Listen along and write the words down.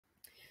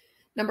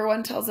Number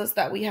 1 tells us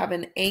that we have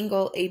an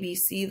angle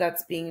ABC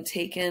that's being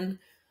taken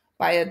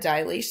by a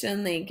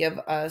dilation. They give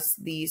us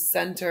the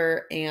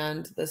center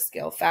and the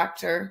scale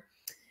factor,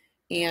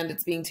 and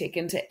it's being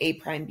taken to A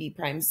prime, B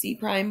prime, C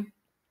prime.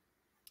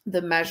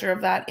 The measure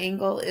of that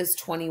angle is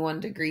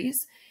 21 degrees.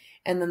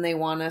 And then they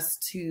want us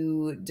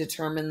to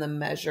determine the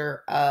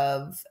measure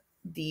of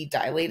the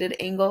dilated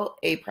angle,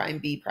 A prime,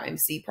 B prime,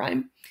 C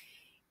prime.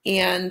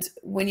 And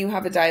when you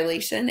have a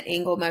dilation,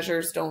 angle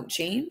measures don't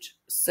change.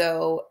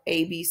 So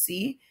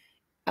ABC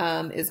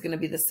is going to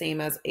be the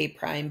same as A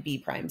prime, B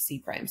prime, C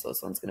prime. So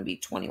this one's going to be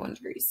 21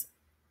 degrees.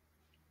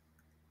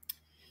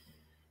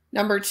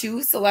 Number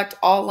 2, select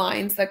all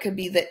lines that could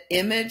be the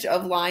image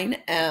of line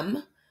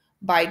M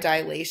by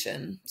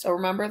dilation. So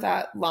remember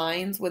that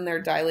lines, when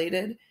they're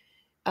dilated,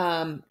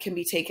 can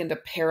be taken to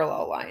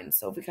parallel lines.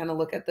 So if we kind of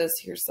look at this,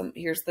 here's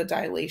the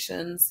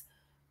dilations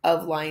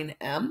of line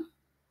M.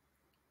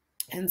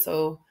 And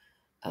so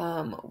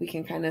we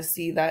can kind of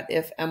see that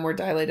if M were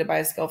dilated by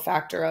a scale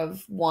factor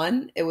of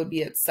 1, it would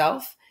be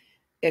itself.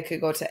 It could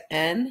go to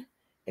N.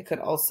 It could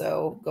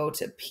also go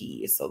to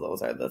P. So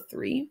those are the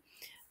 3.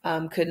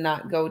 Could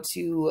not go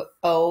to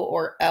O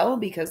or L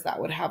because that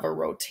would have a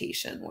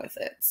rotation with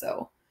it.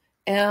 So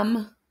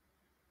M,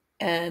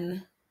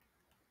 N,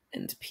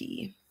 and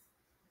P.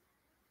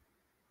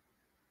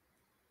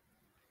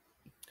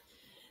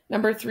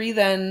 Number 3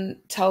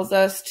 then tells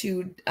us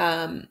to,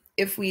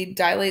 if we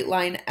dilate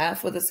line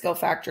F with a scale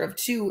factor of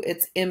 2,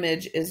 its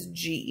image is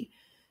G.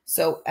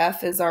 So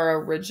F is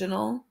our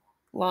original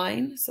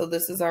line. So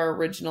this is our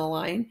original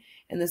line,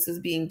 and this is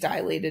being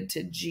dilated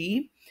to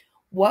G.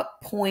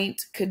 What point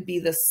could be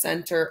the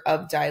center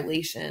of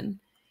dilation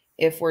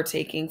if we're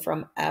taking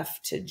from F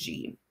to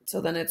G?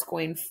 So then it's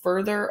going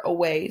further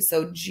away.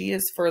 So G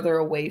is further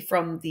away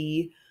from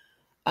the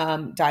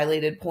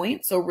dilated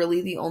point. So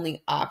really the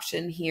only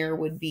option here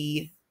would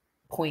be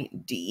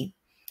point D.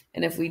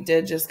 And if we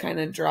did just kind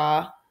of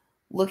draw,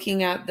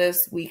 looking at this,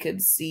 we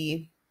could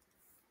see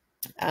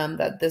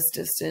that this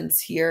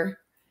distance here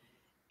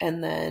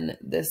and then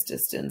this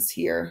distance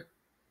here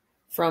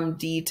from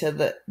D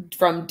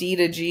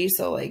to G,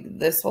 so like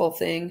this whole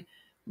thing,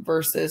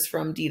 versus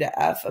from D to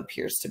F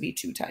appears to be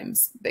 2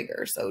 times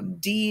bigger. So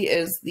D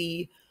is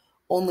the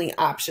only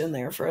option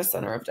there for a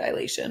center of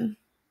dilation.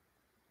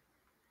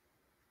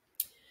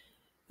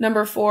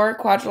 Number 4,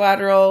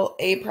 quadrilateral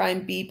A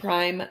prime, B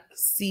prime,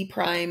 C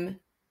prime,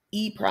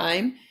 E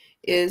prime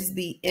is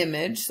the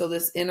image. So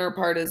this inner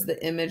part is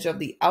the image of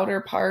the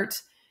outer part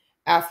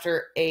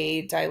after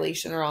a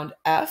dilation around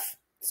F.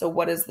 So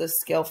what is the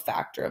scale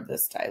factor of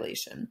this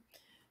dilation?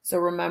 So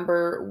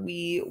remember,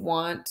 we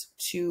want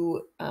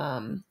to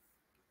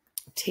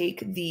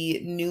take the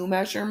new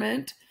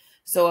measurement,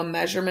 so a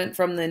measurement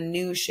from the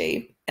new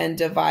shape, and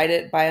divide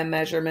it by a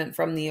measurement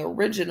from the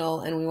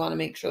original, and we want to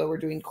make sure that we're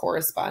doing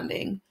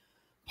corresponding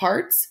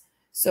parts.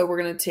 So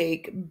we're going to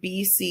take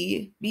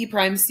BC, B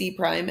prime, C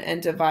prime,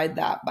 and divide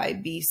that by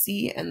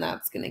BC, and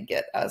that's going to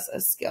get us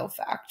a scale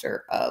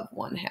factor of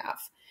 1/2.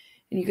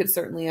 And you could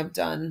certainly have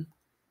done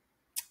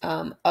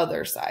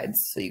other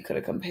sides. So you could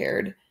have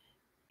compared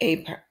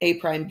A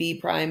prime, B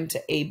prime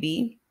to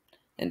AB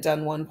and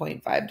done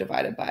 1.5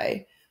 divided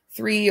by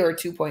 3 or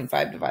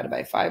 2.5 divided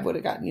by 5 would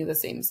have gotten you the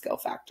same scale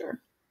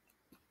factor.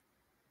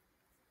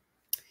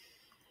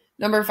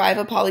 Number 5,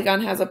 a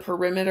polygon has a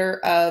perimeter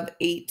of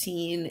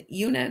 18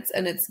 units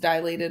and it's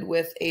dilated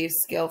with a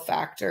scale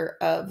factor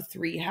of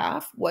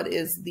 3/2. What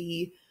is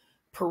the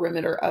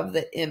perimeter of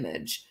the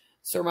image?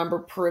 So remember,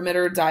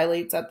 perimeter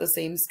dilates at the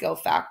same scale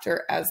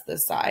factor as the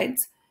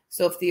sides.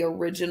 So if the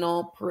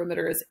original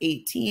perimeter is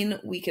 18,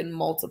 we can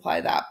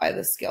multiply that by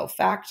the scale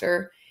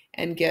factor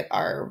and get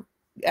our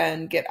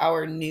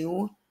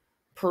new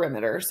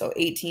perimeter. So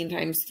 18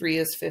 times 3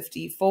 is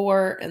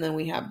 54, and then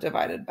we have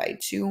divided by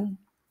 2.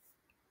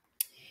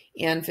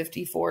 And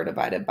 54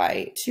 divided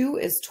by 2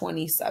 is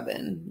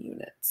 27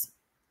 units.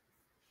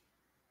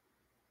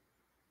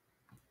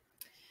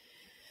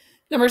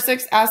 Number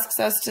 6 asks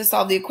us to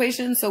solve the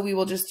equation, so we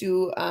will just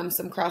do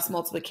some cross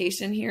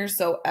multiplication here.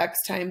 So x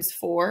times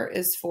 4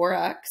 is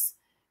 4x,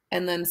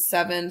 and then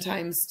 7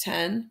 times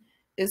 10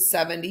 is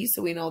 70.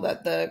 So we know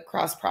that the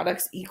cross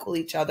products equal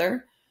each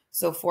other.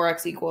 So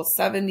 4x equals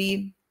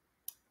 70.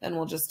 Then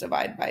we'll just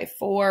divide by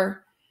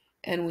 4,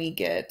 and we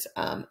get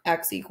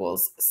x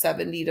equals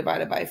 70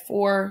 divided by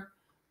 4,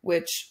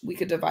 which we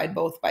could divide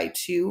both by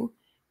 2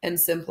 and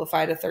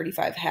simplify to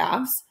 35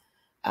 halves.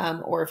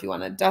 Or if you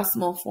want a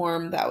decimal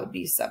form, that would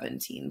be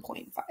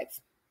 17.5.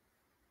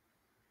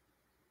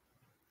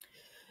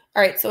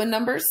 All right, so in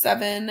number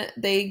 7,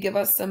 they give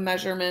us some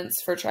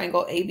measurements for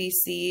triangle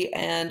ABC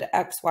and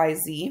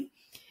XYZ.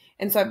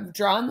 And so I've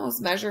drawn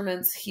those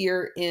measurements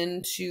here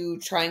into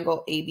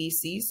triangle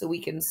ABC so we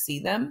can see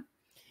them.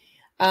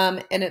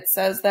 And it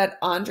says that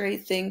Andre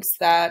thinks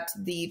that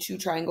the 2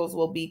 triangles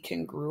will be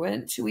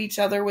congruent to each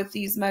other with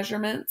these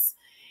measurements.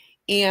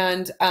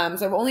 And so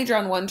I've only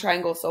drawn 1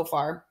 triangle so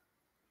far,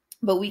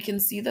 but we can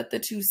see that the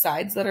 2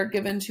 sides that are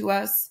given to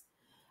us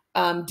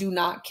do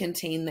not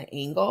contain the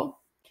angle.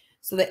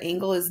 So the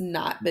angle is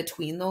not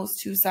between those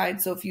two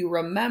sides. So if you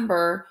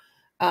remember,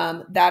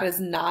 that is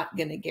not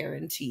going to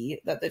guarantee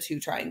that the two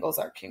triangles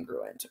are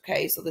congruent.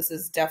 Okay, so this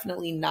is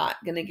definitely not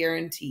going to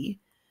guarantee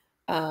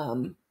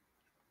congruent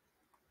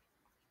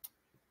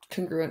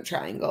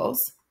triangles.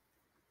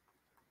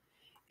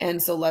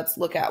 And so let's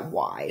look at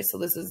why. So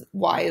this is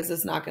why is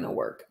this not going to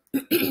work?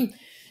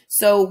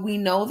 So we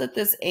know that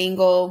this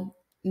angle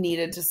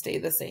needed to stay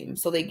the same.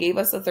 So they gave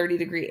us a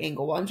 30-degree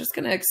angle. Well, I'm just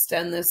going to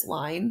extend this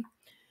line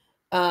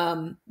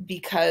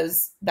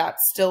because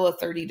that's still a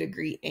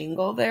 30-degree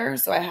angle there.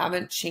 So I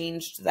haven't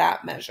changed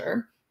that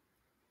measure.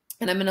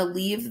 And I'm going to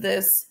leave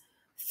this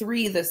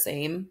 3 the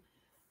same.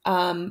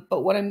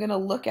 But what I'm going to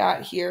look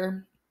at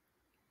here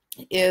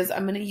is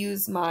I'm going to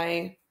use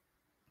my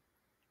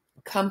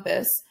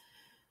compass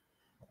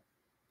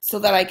so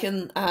that I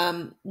can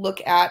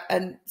look at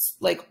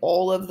like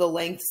all of the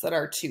lengths that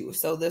are 2.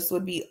 So this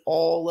would be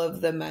all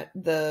of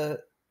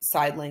the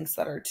side lengths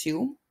that are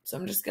 2. So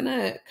I'm just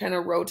gonna kind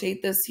of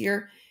rotate this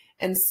here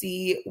and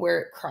see where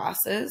it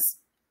crosses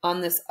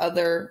on this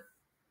other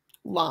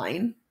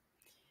line.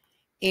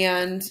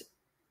 And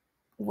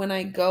when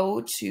I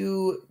go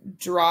to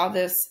draw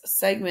this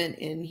segment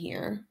in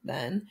here,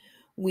 then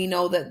we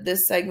know that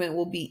this segment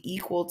will be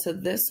equal to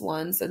this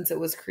one since it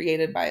was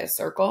created by a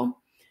circle.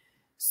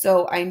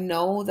 So I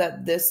know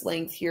that this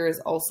length here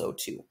is also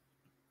 2.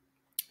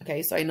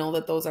 Okay, so I know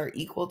that those are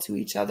equal to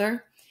each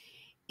other.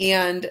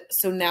 And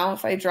so now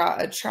if I draw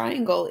a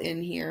triangle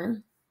in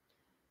here,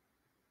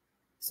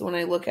 so when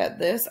I look at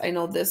this, I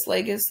know this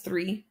leg is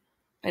 3.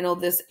 I know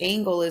this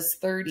angle is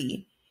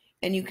 30.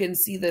 And you can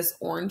see this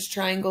orange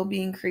triangle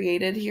being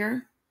created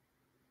here.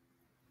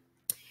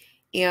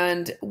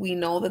 And we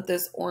know that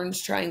this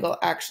orange triangle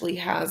actually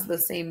has the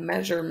same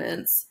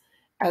measurements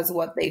as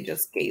what they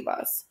just gave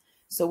us.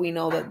 So we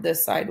know that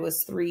this side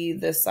was 3,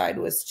 this side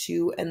was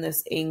 2, and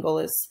this angle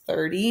is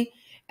 30.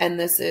 And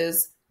this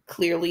is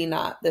clearly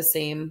not the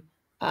same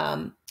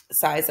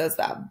size as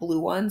that blue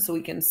one. So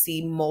we can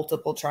see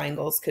multiple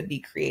triangles could be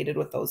created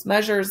with those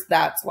measures.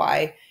 That's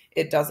why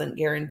it doesn't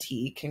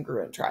guarantee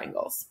congruent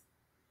triangles.